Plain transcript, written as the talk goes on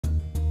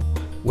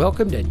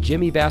Welcome to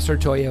Jimmy Vasser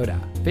Toyota,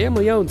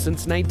 family owned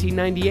since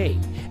 1998.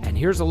 And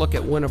here's a look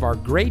at one of our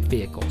great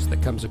vehicles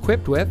that comes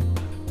equipped with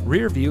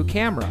rear view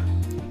camera,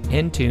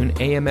 Entune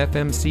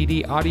AM/FM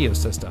CD audio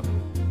system,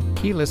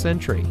 keyless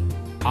entry,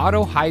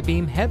 auto high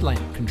beam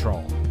headlamp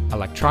control,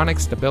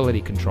 electronic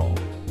stability control,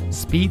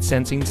 speed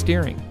sensing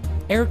steering,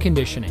 air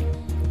conditioning,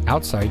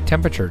 outside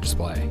temperature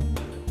display,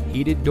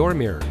 heated door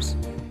mirrors,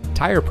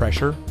 tire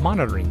pressure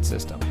monitoring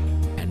system,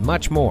 and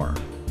much more.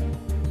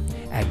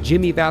 At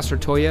Jimmy Vasser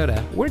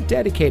Toyota, we're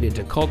dedicated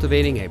to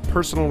cultivating a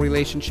personal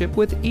relationship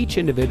with each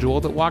individual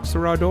that walks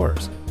through our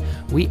doors.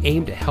 We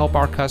aim to help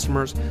our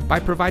customers by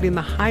providing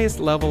the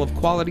highest level of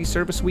quality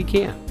service we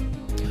can.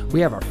 We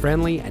have a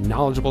friendly and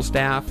knowledgeable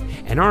staff,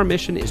 and our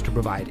mission is to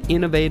provide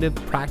innovative,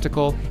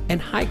 practical, and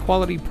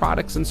high-quality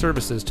products and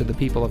services to the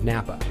people of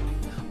Napa.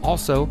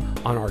 Also,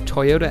 on our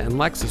Toyota and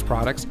Lexus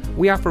products,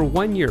 we offer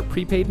 1-year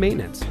prepaid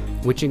maintenance,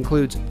 which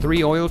includes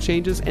 3 oil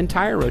changes and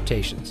tire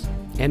rotations.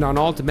 And on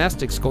all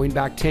domestics going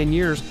back 10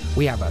 years,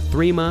 we have a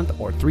 3-month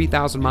or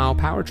 3,000-mile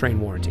powertrain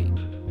warranty.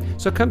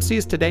 So come see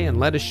us today and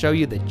let us show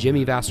you the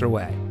Jimmy Vasser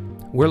way.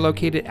 We're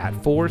located at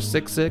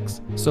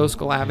 466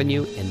 Soscol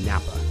Avenue in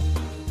Napa.